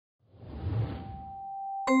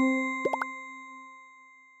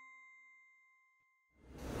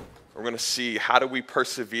We're going to see how do we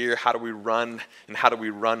persevere, how do we run, and how do we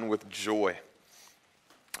run with joy.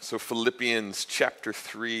 So Philippians chapter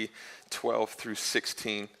 3, 12 through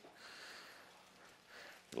 16.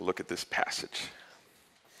 Look at this passage.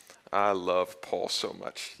 I love Paul so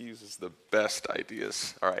much. He uses the best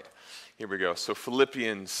ideas. All right, here we go. So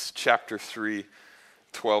Philippians chapter 3,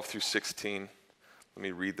 12 through 16. Let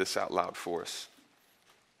me read this out loud for us.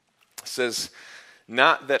 It says,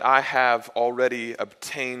 "Not that I have already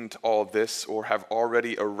obtained all this or have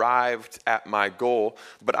already arrived at my goal,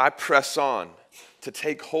 but I press on to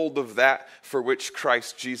take hold of that for which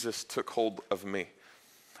Christ Jesus took hold of me.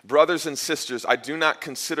 Brothers and sisters, I do not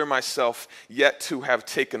consider myself yet to have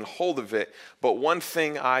taken hold of it, but one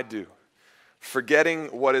thing I do, forgetting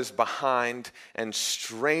what is behind and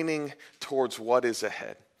straining towards what is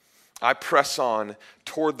ahead. I press on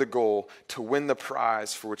toward the goal to win the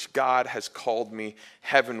prize for which God has called me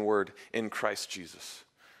heavenward in Christ Jesus."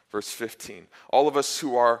 Verse 15, "All of us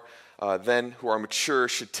who are mature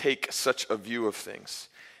should take such a view of things.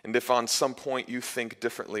 And if on some point you think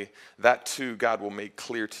differently, that too God will make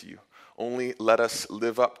clear to you. Only let us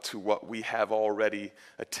live up to what we have already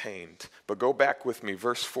attained." But go back with me,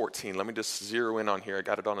 verse 14. Let me just zero in on here. I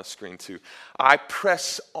got it on a screen too. "I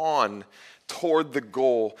press on toward the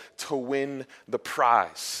goal to win the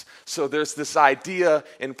prize." So there's this idea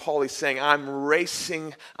in Paul, he's saying, I'm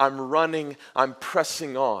racing, I'm running, I'm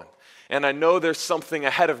pressing on. And I know there's something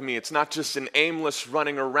ahead of me. It's not just an aimless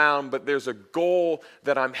running around, but there's a goal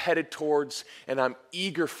that I'm headed towards, and I'm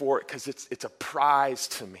eager for it because it's a prize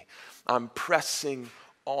to me. I'm pressing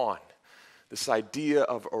on. This idea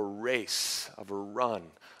of a race, of a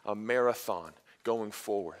run, a marathon going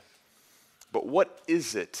forward. But what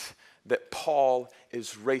is it that Paul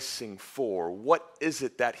is racing for? What is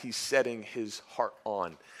it that he's setting his heart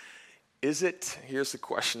on? Here's the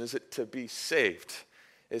question, is it to be saved?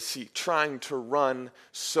 Is he trying to run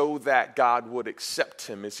so that God would accept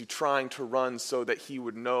him? Is he trying to run so that he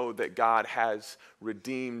would know that God has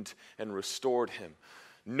redeemed and restored him?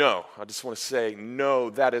 No, I just want to say, no,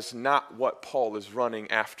 that is not what Paul is running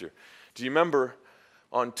after. Do you remember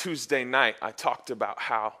on Tuesday night, I talked about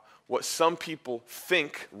how what some people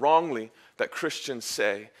think wrongly that Christians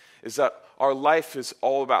say is that our life is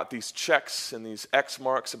all about these checks and these X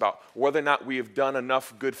marks about whether or not we have done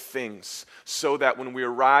enough good things so that when we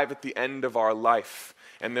arrive at the end of our life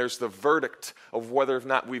and there's the verdict of whether or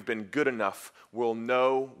not we've been good enough, we'll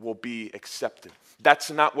know we'll be accepted. That's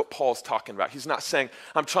not what Paul's talking about. He's not saying,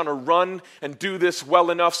 I'm trying to run and do this well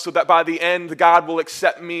enough so that by the end God will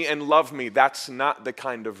accept me and love me. That's not the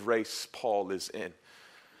kind of race Paul is in.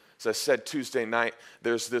 As I said Tuesday night,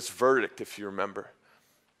 there's this verdict, if you remember.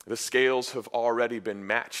 The scales have already been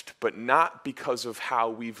matched, but not because of how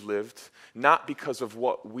we've lived, not because of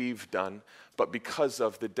what we've done, but because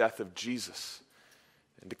of the death of Jesus.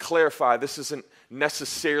 And to clarify, this isn't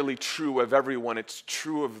necessarily true of everyone. It's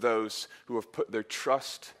true of those who have put their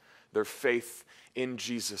trust, their faith in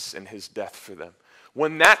Jesus and his death for them.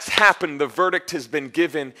 When that's happened, the verdict has been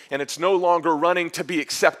given, and it's no longer running to be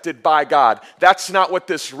accepted by God. That's not what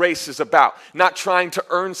this race is about. Not trying to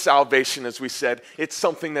earn salvation, as we said. It's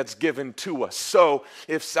something that's given to us. So,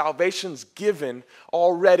 if salvation's given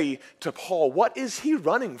already to Paul, what is he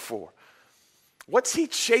running for? What's he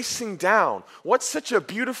chasing down? What's such a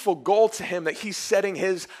beautiful goal to him that he's setting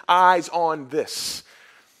his eyes on this?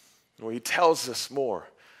 Well, he tells us more.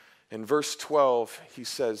 In verse 12, he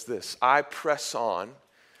says this, "I press on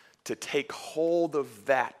to take hold of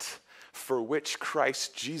that for which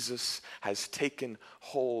Christ Jesus has taken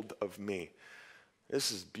hold of me." This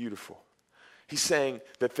is beautiful. He's saying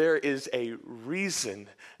that there is a reason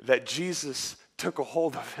that Jesus took a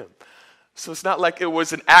hold of him. So it's not like it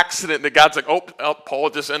was an accident that God's like, oh, Paul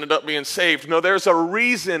just ended up being saved. No, there's a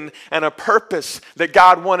reason and a purpose that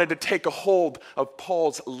God wanted to take a hold of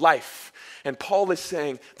Paul's life. And Paul is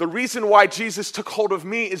saying, the reason why Jesus took hold of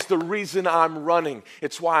me is the reason I'm running.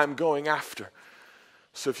 It's why I'm going after.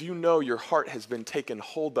 So if you know your heart has been taken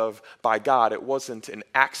hold of by God, it wasn't an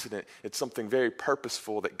accident. It's something very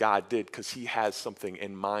purposeful that God did because he has something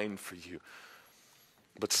in mind for you.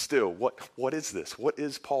 But still, what is this? What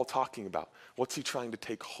is Paul talking about? What's he trying to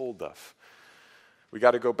take hold of? We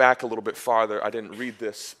got to go back a little bit farther. I didn't read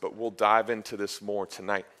this, but we'll dive into this more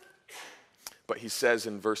tonight. But he says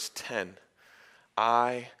in verse 10,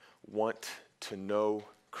 I want to know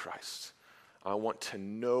Christ. I want to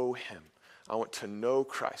know him. I want to know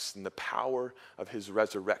Christ and the power of his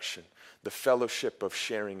resurrection, the fellowship of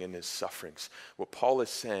sharing in his sufferings. What Paul is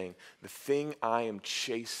saying, the thing I am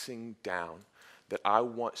chasing down, that I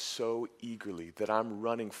want so eagerly, that I'm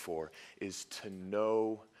running for, is to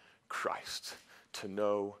know Christ. To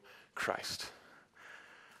know Christ.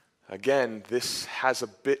 Again, this has a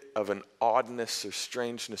bit of an oddness or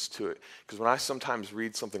strangeness to it, because when I sometimes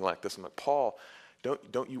read something like this, I'm like, Paul,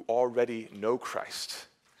 don't you already know Christ?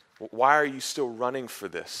 Why are you still running for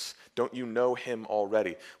this? Don't you know him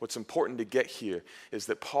already? What's important to get here is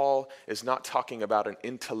that Paul is not talking about an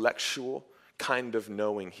intellectual kind of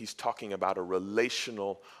knowing. He's talking about a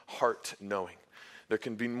relational heart knowing. There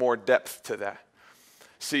can be more depth to that.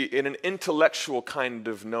 See, in an intellectual kind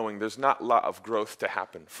of knowing, there's not a lot of growth to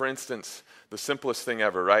happen. For instance, the simplest thing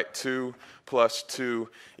ever, right? 2 plus 2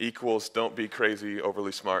 equals, don't be crazy,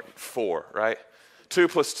 overly smart, 4, right? 2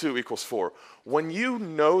 plus 2 equals 4. When you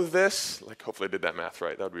know this, like hopefully I did that math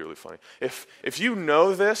right, that would be really funny. If you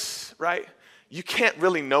know this, right, you can't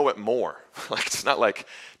really know it more. Like it's not like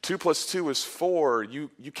 2 plus 2 is 4. You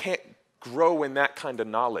can't grow in that kind of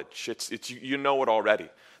knowledge. It's you know it already.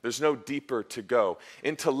 There's no deeper to go.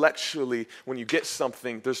 Intellectually, when you get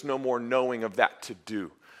something, there's no more knowing of that to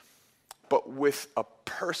do. But with a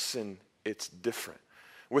person, it's different.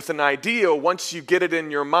 With an idea, once you get it in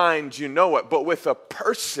your mind, you know it. But with a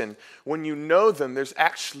person, when you know them, there's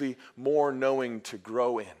actually more knowing to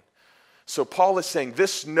grow in. So Paul is saying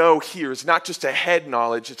this know here is not just a head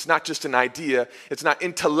knowledge. It's not just an idea. It's not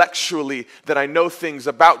intellectually that I know things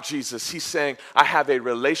about Jesus. He's saying I have a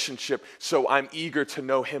relationship, so I'm eager to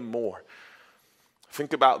know him more.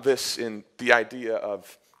 Think about this in the idea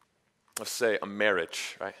of, let's say, a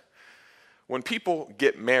marriage, right? When people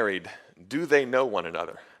get married, do they know one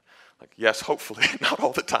another? Like, yes, hopefully, not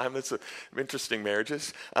all the time. That's interesting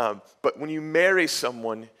marriages. But when you marry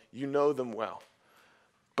someone, you know them well.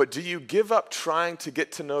 But do you give up trying to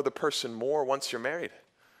get to know the person more once you're married?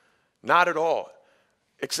 Not at all.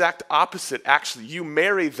 Exact opposite, actually. You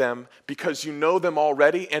marry them because you know them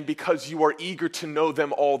already and because you are eager to know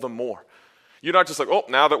them all the more. You're not just like, oh,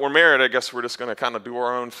 now that we're married, I guess we're just going to kind of do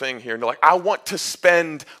our own thing here. And they're like, I want to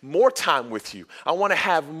spend more time with you. I want to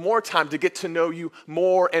have more time to get to know you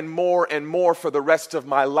more and more and more for the rest of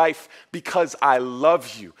my life because I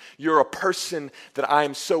love you. You're a person that I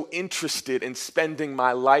am so interested in spending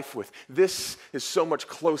my life with. This is so much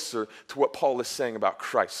closer to what Paul is saying about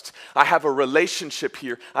Christ. I have a relationship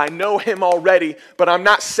here. I know him already, but I'm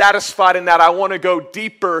not satisfied in that. I want to go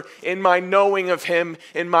deeper in my knowing of him,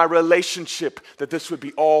 in my relationship, that this would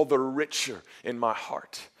be all the richer in my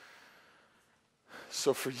heart.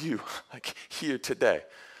 So for you, like here today,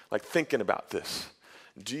 like thinking about this,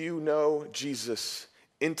 do you know Jesus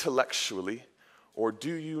intellectually or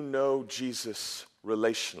do you know Jesus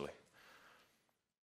relationally?